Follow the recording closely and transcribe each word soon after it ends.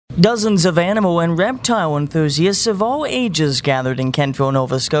Dozens of animal and reptile enthusiasts of all ages gathered in Kentville,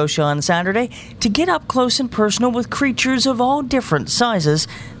 Nova Scotia on Saturday to get up close and personal with creatures of all different sizes,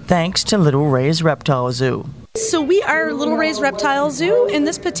 thanks to Little Rays Reptile Zoo. So we are Little Rays Reptile Zoo, and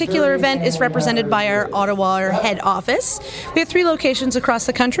this particular event is represented by our Ottawa head office. We have 3 locations across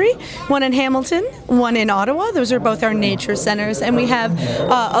the country, one in Hamilton, one in Ottawa. Those are both our nature centers, and we have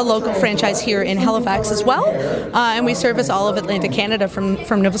a local franchise here in Halifax as well, and we service all of Atlantic Canada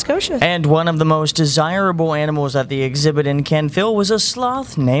from Nova Scotia. And one of the most desirable animals at the exhibit in Kentville was a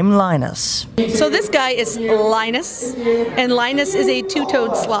sloth named Lioness. So this guy is Lioness, and Lioness is a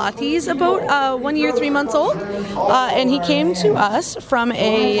 2-toed sloth. He's about 1 year, 3 months old. And he came to us from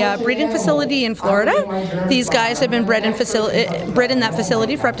a breeding facility in Florida. These guys have been bred in that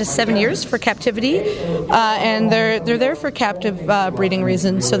facility for up to 7 years for captivity, and they're there for captive breeding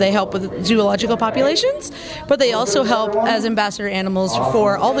reasons. So they help with zoological populations, but they also help as ambassador animals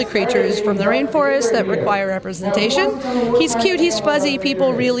for all the creatures from the rainforest that require representation. He's cute, he's fuzzy.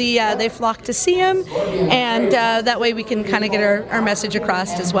 People really they flock to see him, and that way we can kind of get our message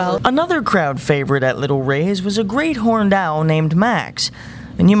across as well. Another crowd favorite at Little Rays was a great horned owl named Max,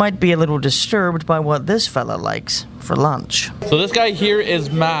 and you might be a little disturbed by what this fella likes for lunch. So this guy here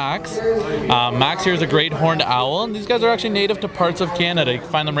is Max. Max here is a great horned owl, and these guys are actually native to parts of Canada. You can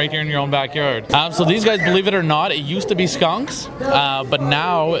find them right here in your own backyard. So these guys, believe it or not, it used to be skunks, but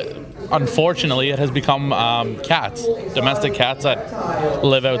now, unfortunately, it has become cats, domestic cats that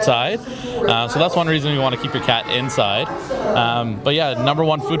live outside. So that's one reason you want to keep your cat inside. But yeah,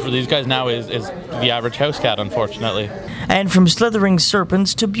 #1 food for these guys now is the average house cat, unfortunately. And from slithering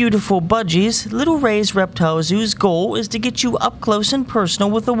serpents to beautiful budgies, Little Rays Reptile Zoo's goal is to get you up close and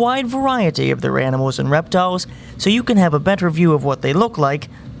personal with a wide variety of their animals and reptiles, so you can have a better view of what they look like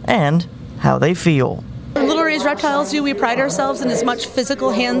and how they feel. Little Rays Reptile Zoo, we pride ourselves in as much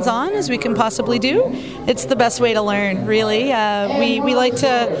physical hands-on as we can possibly do. It's the best way to learn, really. We like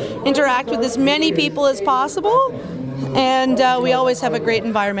to interact with as many people as possible, and we always have a great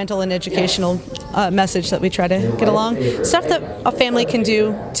environmental and educational message that we try to get along. Stuff that a family can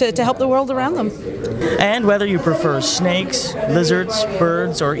do to help the world around them. And whether you prefer snakes, lizards,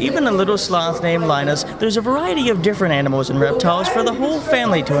 birds, or even a little sloth named Linus, there's a variety of different animals and reptiles for the whole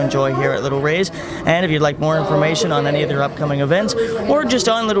family to enjoy here at Little Rays. And if you'd like more information on any of their upcoming events, or just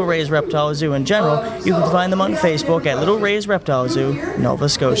on Little Rays Reptile Zoo in general, you can find them on Facebook at Little Rays Reptile Zoo, Nova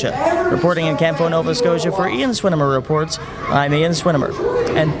Scotia. Reporting in Kentville, Nova Scotia for Ian Swinimer Reports, I'm Ian Swinimer,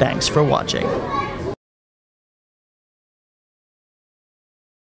 and thanks for watching.